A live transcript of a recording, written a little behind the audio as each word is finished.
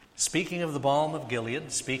Speaking of the balm of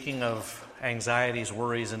Gilead, speaking of anxieties,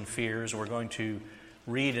 worries, and fears, we're going to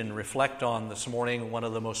read and reflect on this morning one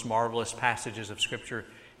of the most marvelous passages of Scripture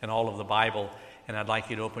in all of the Bible. And I'd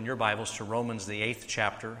like you to open your Bibles to Romans, the 8th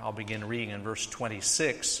chapter. I'll begin reading in verse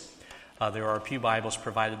 26. There are a few Bibles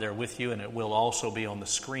provided there with you, and it will also be on the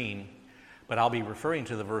screen. But I'll be referring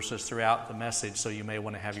to the verses throughout the message, so you may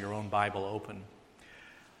want to have your own Bible open.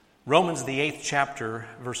 Romans, the 8th chapter,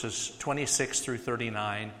 verses 26 through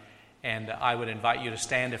 39. And I would invite you to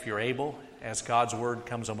stand if you're able as God's word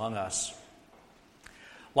comes among us.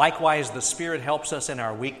 Likewise, the Spirit helps us in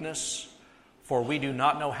our weakness, for we do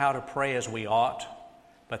not know how to pray as we ought,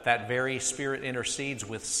 but that very Spirit intercedes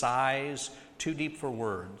with sighs too deep for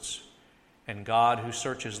words. And God, who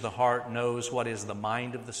searches the heart, knows what is the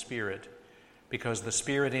mind of the Spirit, because the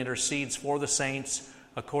Spirit intercedes for the saints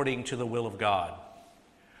according to the will of God.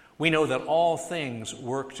 We know that all things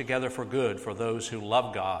work together for good for those who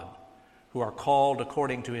love God, who are called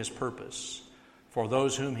according to his purpose. For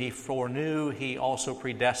those whom he foreknew, he also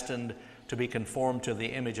predestined to be conformed to the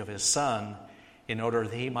image of his Son, in order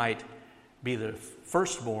that he might be the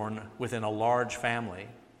firstborn within a large family.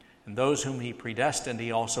 And those whom he predestined,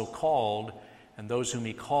 he also called. And those whom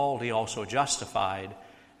he called, he also justified.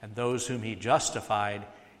 And those whom he justified,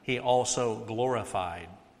 he also glorified.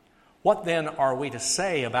 What then are we to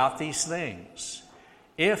say about these things?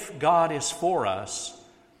 If God is for us,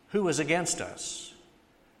 who is against us?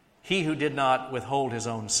 He who did not withhold his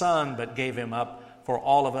own Son, but gave him up for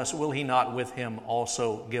all of us, will he not with him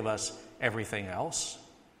also give us everything else?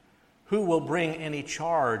 Who will bring any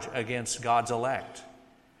charge against God's elect?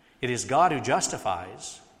 It is God who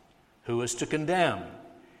justifies. Who is to condemn?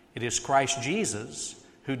 It is Christ Jesus,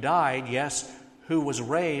 who died, yes, who was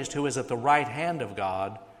raised, who is at the right hand of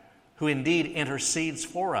God, who indeed intercedes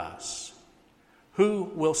for us.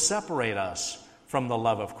 Who will separate us from the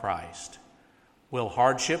love of Christ? Will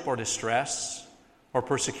hardship or distress, or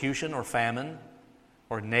persecution or famine,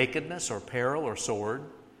 or nakedness or peril or sword?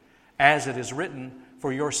 As it is written,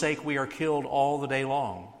 for your sake we are killed all the day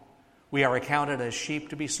long. We are accounted as sheep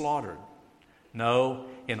to be slaughtered. No,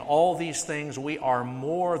 in all these things we are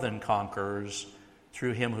more than conquerors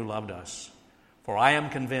through him who loved us. For I am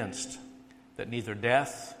convinced that neither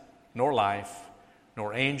death, nor life,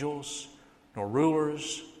 nor angels, nor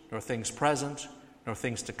rulers, nor things present, nor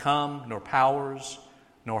things to come, nor powers,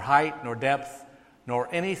 nor height, nor depth, nor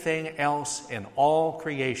anything else in all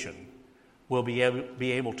creation will be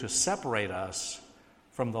able to separate us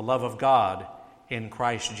from the love of God in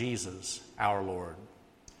Christ Jesus our Lord.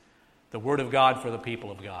 The word of God for the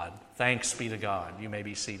people of God. Thanks be to God. You may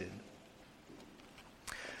be seated.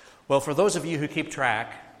 Well, for those of you who keep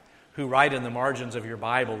track, who write in the margins of your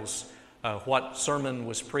Bibles what sermon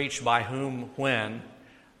was preached by whom, when,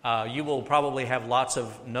 you will probably have lots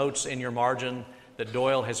of notes in your margin that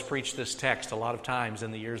Doyle has preached this text a lot of times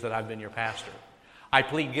in the years that I've been your pastor. I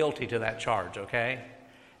plead guilty to that charge, okay?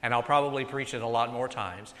 And I'll probably preach it a lot more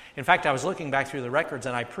times. In fact, I was looking back through the records,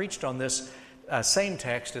 and I preached on this same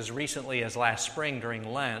text as recently as last spring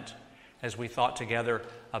during Lent, as we thought together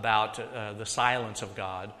about the silence of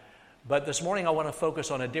God. But this morning I want to focus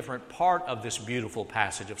on a different part of this beautiful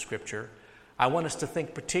passage of Scripture. I want us to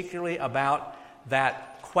think particularly about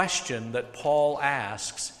that question that Paul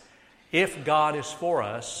asks: if God is for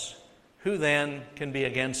us, who then can be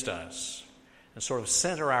against us? And sort of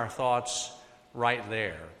center our thoughts right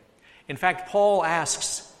there. In fact, Paul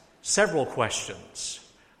asks several questions,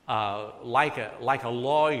 like a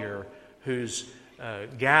lawyer who's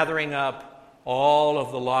gathering up all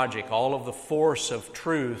of the logic, all of the force of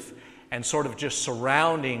truth, and sort of just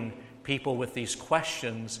surrounding people with these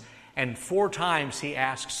questions. And 4 times he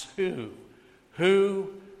asks who.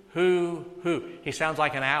 Who? He sounds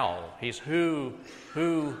like an owl. He's who?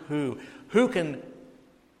 Who can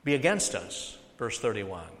be against us? Verse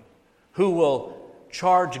 31. Who will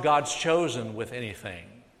charge God's chosen with anything?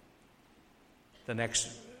 The next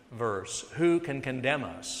verse. Who can condemn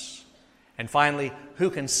us? And finally, who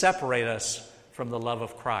can separate us from the love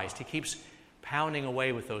of Christ? He keeps pounding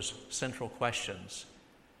away with those central questions.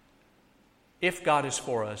 If God is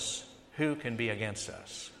for us, who can be against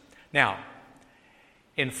us? Now,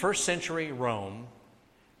 in first century Rome,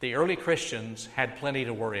 the early Christians had plenty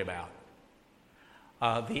to worry about.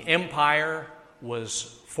 The empire was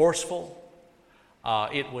forceful.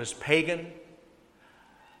 It was pagan.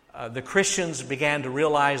 The Christians began to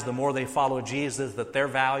realize the more they followed Jesus that their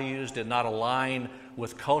values did not align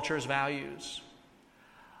with culture's values.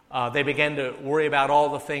 They began to worry about all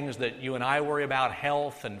the things that you and I worry about: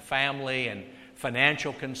 health and family and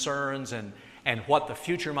financial concerns, and what the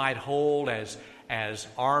future might hold as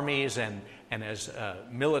armies and and as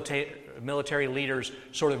military leaders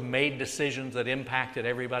sort of made decisions that impacted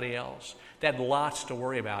everybody else. They had lots to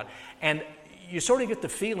worry about. And you sort of get the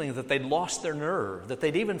feeling that they'd lost their nerve, that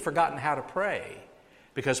they'd even forgotten how to pray.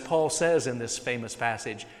 Because Paul says in this famous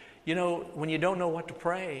passage, when you don't know what to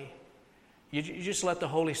pray, you just let the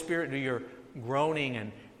Holy Spirit do your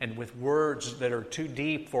groaning and with words that are too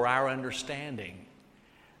deep for our understanding.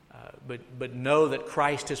 But know that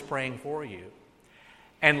Christ is praying for you.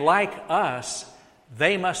 And like us,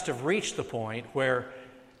 they must have reached the point where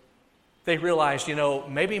they realized,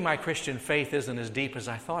 maybe my Christian faith isn't as deep as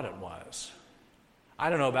I thought it was. I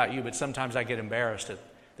don't know about you, but sometimes I get embarrassed at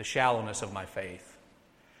the shallowness of my faith.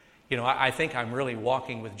 I think I'm really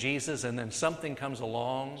walking with Jesus, and then something comes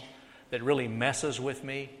along that really messes with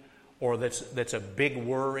me, or that's a big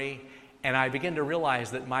worry, and I begin to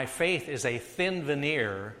realize that my faith is a thin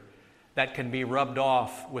veneer that can be rubbed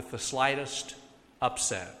off with the slightest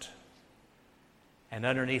upset. And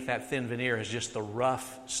underneath that thin veneer is just the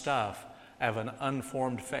rough stuff of an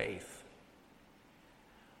unformed faith.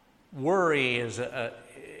 Worry is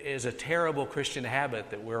a terrible Christian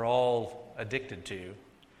habit that we're all addicted to.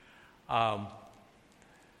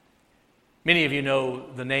 Many of you know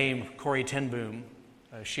the name Corrie ten Boom.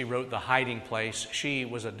 She wrote The Hiding Place. She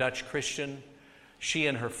was a Dutch Christian. She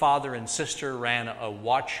and her father and sister ran a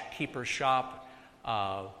watchkeeper shop,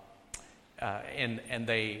 and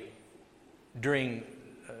they, during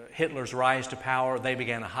Hitler's rise to power, they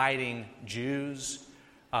began hiding Jews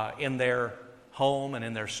in their home and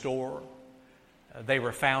in their store. They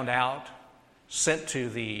were found out, sent to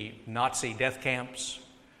the Nazi death camps.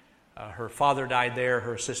 Her father died there.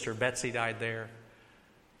 Her sister Betsy died there.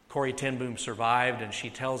 Corrie ten Boom survived, and she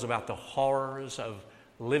tells about the horrors of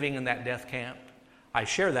living in that death camp. I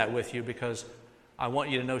share that with you because I want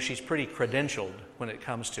you to know she's pretty credentialed when it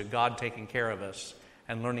comes to God taking care of us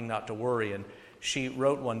and learning not to worry. And she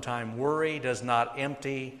wrote one time, "Worry does not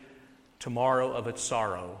empty tomorrow of its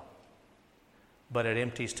sorrow, but it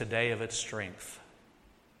empties today of its strength."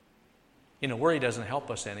 Worry doesn't help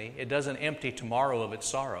us any. It doesn't empty tomorrow of its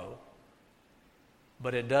sorrow,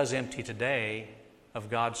 but it does empty today of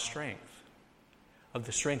God's strength, of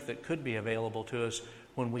the strength that could be available to us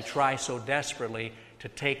when we try so desperately to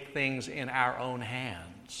take things in our own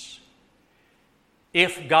hands.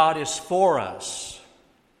 If God is for us,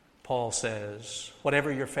 Paul says,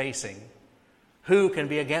 whatever you're facing, who can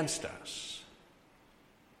be against us?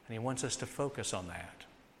 And he wants us to focus on that.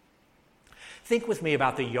 Think with me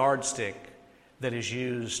about the yardstick that is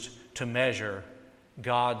used to measure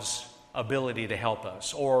God's ability to help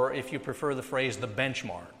us, or if you prefer the phrase, the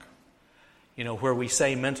benchmark, where we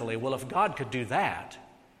say mentally, well, if God could do that,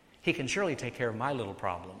 he can surely take care of my little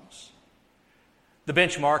problems. The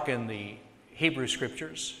benchmark in the Hebrew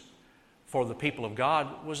Scriptures for the people of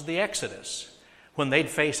God was the Exodus. When they'd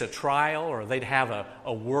face a trial or they'd have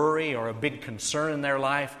a worry or a big concern in their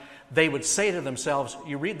life, they would say to themselves,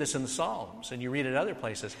 you read this in the Psalms and you read it other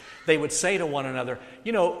places, they would say to one another,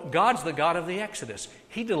 God's the God of the Exodus.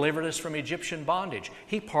 He delivered us from Egyptian bondage.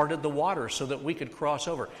 He parted the water so that we could cross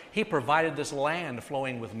over. He provided this land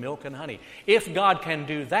flowing with milk and honey. If God can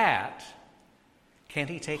do that, can't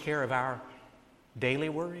he take care of our daily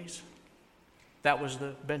worries? That was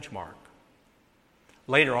the benchmark.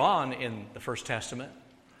 Later on in the First Testament,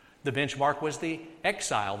 the benchmark was the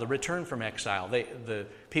exile, the return from exile. The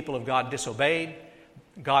people of God disobeyed.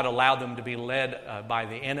 God allowed them to be led by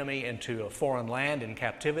the enemy into a foreign land in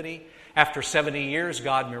captivity. After 70 years,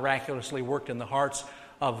 God miraculously worked in the hearts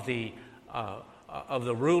of the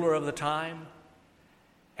ruler of the time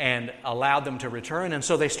and allowed them to return. And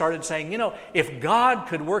so they started saying, if God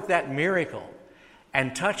could work that miracle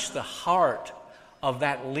and touch the heart of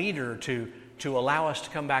that leader to allow us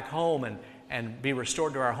to come back home and be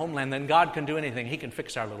restored to our homeland, then God can do anything. He can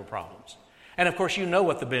fix our little problems. And of course, you know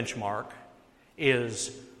what the benchmark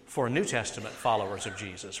is for New Testament followers of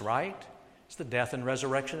Jesus, right? It's the death and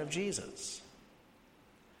resurrection of Jesus.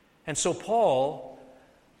 And so Paul,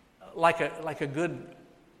 like a good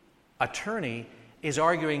attorney, is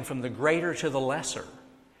arguing from the greater to the lesser.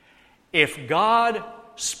 If God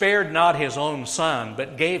spared not his own Son,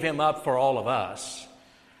 but gave him up for all of us,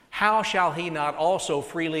 how shall he not also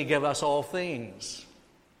freely give us all things?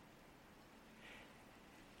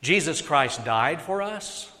 Jesus Christ died for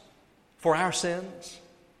us, for our sins.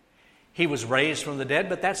 He was raised from the dead,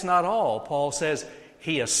 but that's not all. Paul says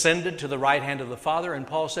he ascended to the right hand of the Father, and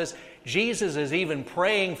Paul says Jesus is even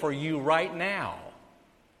praying for you right now.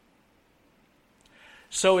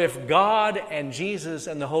 So if God and Jesus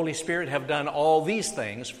and the Holy Spirit have done all these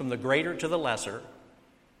things, from the greater to the lesser,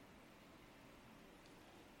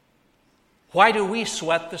 Why do we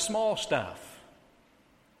sweat the small stuff?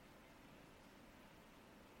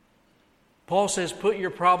 Paul says, put your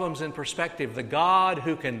problems in perspective. The God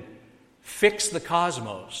who can fix the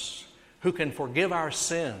cosmos, who can forgive our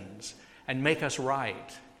sins and make us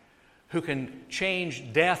right, who can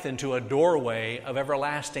change death into a doorway of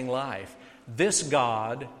everlasting life, this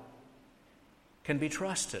God can be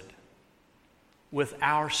trusted with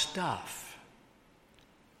our stuff.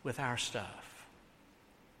 With our stuff.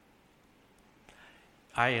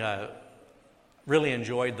 I really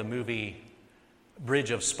enjoyed the movie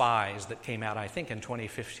Bridge of Spies that came out, I think, in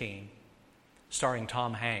 2015, starring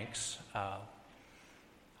Tom Hanks.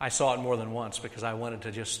 I saw it more than once because I wanted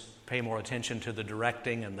to just pay more attention to the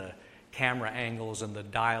directing and the camera angles and the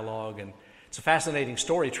dialogue. And it's a fascinating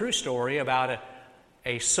story, true story, about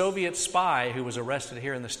a Soviet spy who was arrested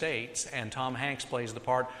here in the States, and Tom Hanks plays the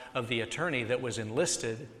part of the attorney that was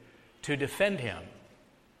enlisted to defend him.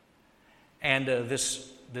 And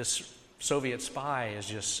this Soviet spy is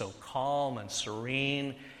just so calm and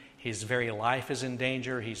serene. His very life is in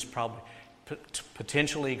danger. He's probably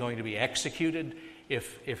potentially going to be executed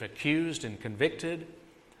if accused and convicted.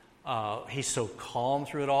 He's so calm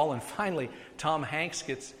through it all. And finally, Tom Hanks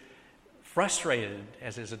gets frustrated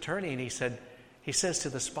as his attorney, and he says to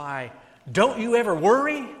the spy, "Don't you ever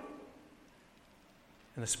worry?" And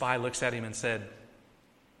the spy looks at him and said,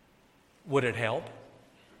 "Would it help?"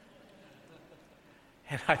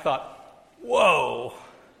 And I thought, whoa.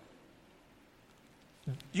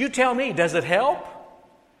 You tell me, does it help?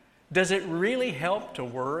 Does it really help to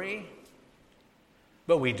worry?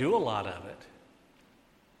 But we do a lot of it.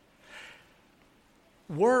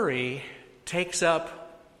 Worry takes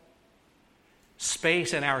up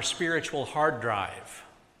space in our spiritual hard drive.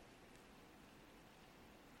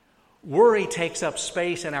 Worry takes up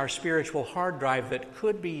space in our spiritual hard drive that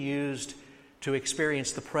could be used to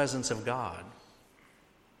experience the presence of God.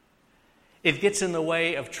 It gets in the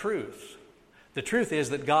way of truth. The truth is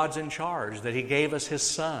that God's in charge, that He gave us His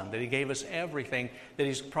Son, that He gave us everything, that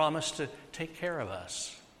He's promised to take care of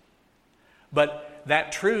us. But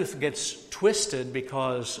that truth gets twisted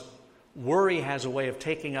because worry has a way of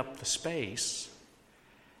taking up the space,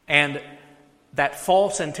 and that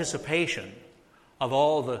false anticipation of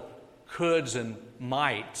all the coulds and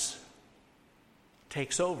mights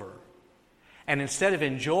takes over. And instead of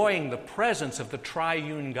enjoying the presence of the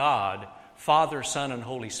triune God, Father, Son, and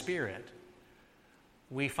Holy Spirit,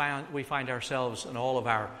 we find ourselves in all of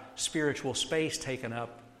our spiritual space taken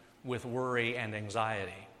up with worry and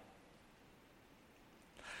anxiety.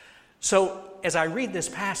 So, as I read this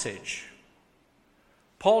passage,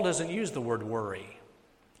 Paul doesn't use the word worry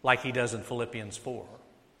like he does in Philippians 4.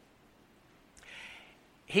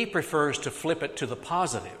 He prefers to flip it to the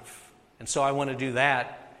positive, and so I want to do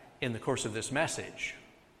that in the course of this message.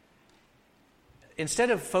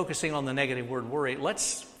 Instead of focusing on the negative word worry,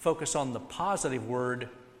 let's focus on the positive word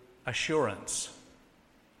assurance.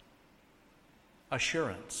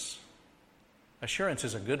 Assurance. Assurance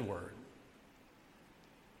is a good word.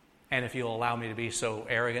 And if you'll allow me to be so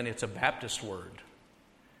arrogant, it's a Baptist word.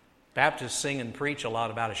 Baptists sing and preach a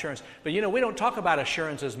lot about assurance. But we don't talk about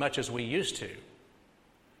assurance as much as we used to.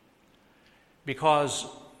 Because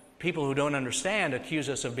people who don't understand accuse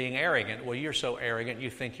us of being arrogant. Well, you're so arrogant,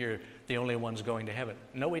 you think you're the only ones going to heaven.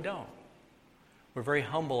 No, we don't. We're very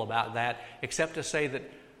humble about that, except to say that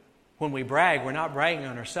when we brag, we're not bragging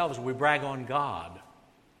on ourselves, we brag on God.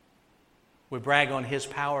 We brag on His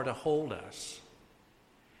power to hold us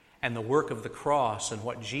and the work of the cross and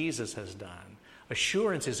what Jesus has done.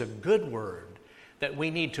 Assurance is a good word that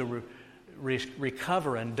we need to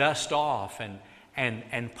recover and dust off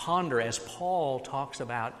and ponder as Paul talks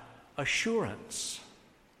about assurance.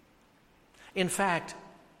 In fact,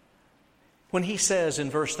 when he says in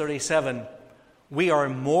verse 37, we are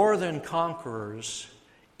more than conquerors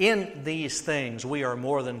in these things, we are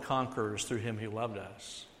more than conquerors through Him who loved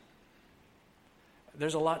us.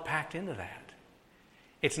 There's a lot packed into that.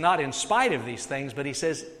 It's not in spite of these things, but he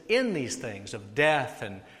says in these things of death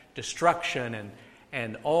and destruction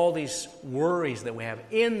and all these worries that we have.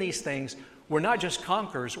 In these things, we're not just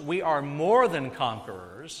conquerors, we are more than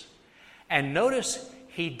conquerors. And notice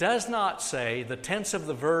he does not say, the tense of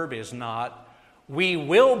the verb is not, we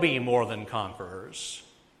will be more than conquerors.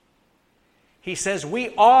 He says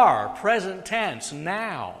we are, present tense,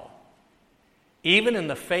 now. Even in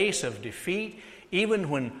the face of defeat, even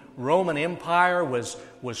when Roman Empire was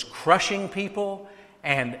crushing people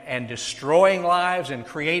and destroying lives and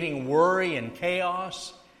creating worry and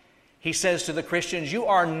chaos, he says to the Christians, you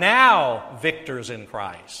are now victors in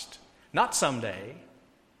Christ, not someday.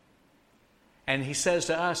 And he says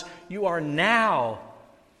to us, you are now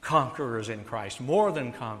conquerors in Christ, more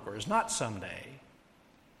than conquerors, not someday.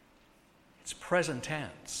 It's present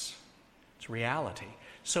tense. It's reality.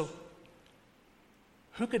 So,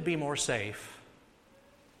 who could be more safe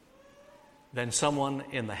than someone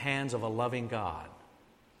in the hands of a loving God?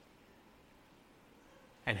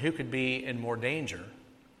 And who could be in more danger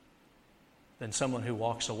than someone who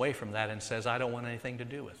walks away from that and says, I don't want anything to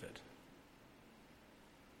do with it?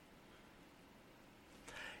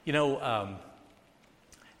 You know,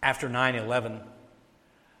 after 9/11,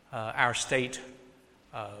 our state,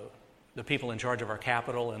 the people in charge of our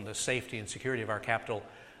capital and the safety and security of our capital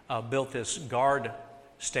built this guard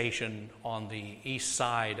station on the east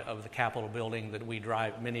side of the Capitol building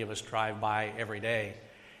that many of us drive by every day.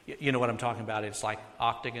 You know what I'm talking about. It's like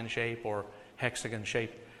octagon shape or hexagon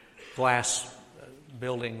shape glass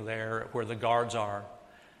building there where the guards are.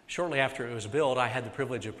 Shortly after it was built, I had the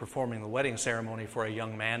privilege of performing the wedding ceremony for a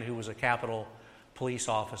young man who was a Capitol police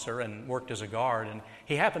officer and worked as a guard. And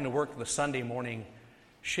he happened to work the Sunday morning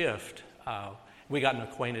shift. We got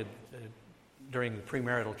acquainted during the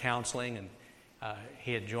premarital counseling, and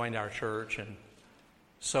he had joined our church. And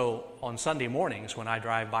so on Sunday mornings, when I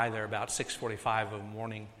drive by there about 6:45 in the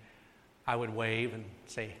morning, I would wave and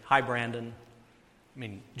say, "Hi, Brandon." I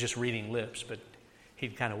mean, just reading lips, but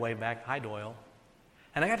he'd kind of wave back, "Hi, Doyle."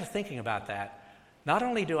 And I got to thinking about that. Not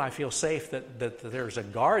only do I feel safe that there's a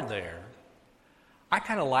guard there, I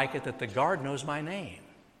kind of like it that the guard knows my name.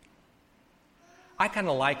 I kind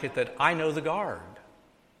of like it that I know the guard,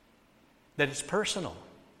 that it's personal.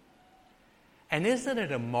 And isn't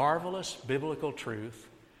it a marvelous biblical truth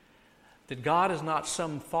that God is not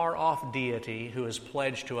some far-off deity who has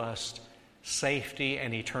pledged to us safety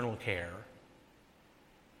and eternal care?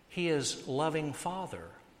 He is loving Father.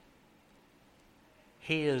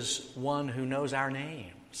 He is one who knows our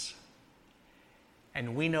names.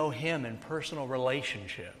 And we know Him in personal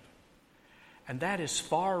relationship. And that is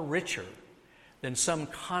far richer than some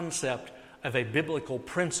concept of a biblical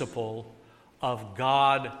principle of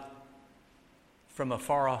God from a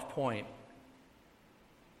far-off point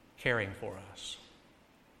caring for us.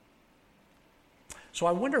 So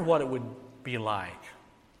I wonder what it would be like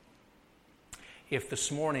if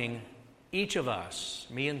this morning each of us,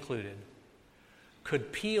 me included,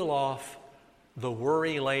 could peel off the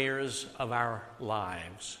worry layers of our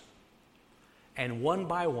lives and one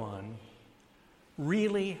by one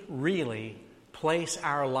really, really place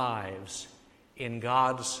our lives in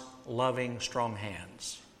God's loving, strong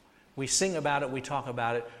hands. We sing about it, we talk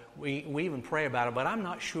about it, we even pray about it, but I'm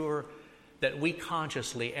not sure that we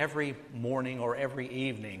consciously every morning or every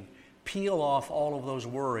evening peel off all of those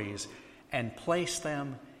worries and place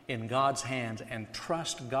them in God's hands and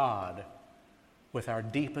trust God with our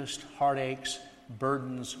deepest heartaches,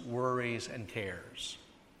 burdens, worries, and cares.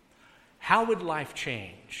 How would life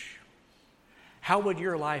change? How would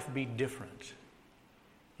your life be different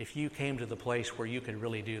if you came to the place where you could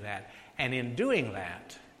really do that? And in doing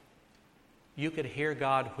that, you could hear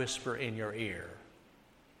God whisper in your ear,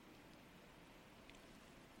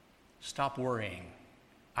 "Stop worrying.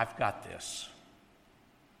 I've got this.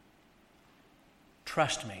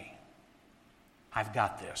 Trust me. I've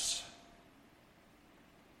got this."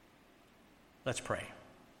 Let's pray.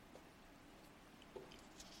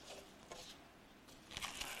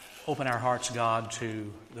 Open our hearts, God,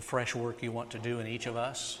 to the fresh work you want to do in each of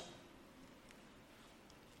us.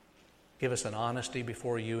 Give us an honesty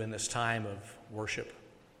before you in this time of worship.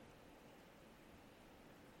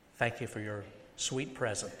 Thank you for your sweet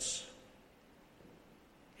presence.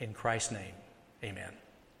 In Christ's name, amen.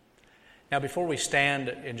 Now, before we stand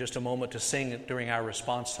in just a moment to sing during our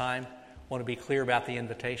response time, I want to be clear about the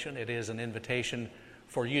invitation. It is an invitation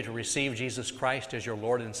for you to receive Jesus Christ as your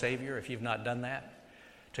Lord and Savior, if you've not done that,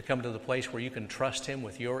 to come to the place where you can trust Him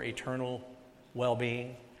with your eternal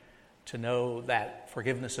well-being, to know that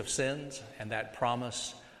forgiveness of sins and that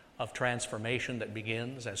promise of transformation that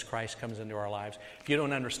begins as Christ comes into our lives. If you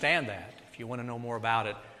don't understand that, if you want to know more about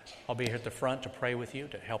it, I'll be here at the front to pray with you,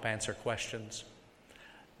 to help answer questions.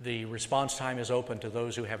 The response time is open to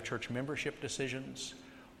those who have church membership decisions,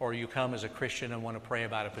 or you come as a Christian and want to pray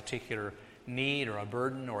about a particular need or a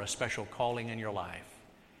burden or a special calling in your life.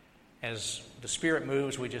 As the Spirit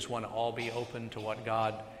moves, we just want to all be open to what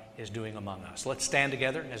God is doing among us. Let's stand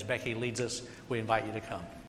together. As Becky leads us, we invite you to come.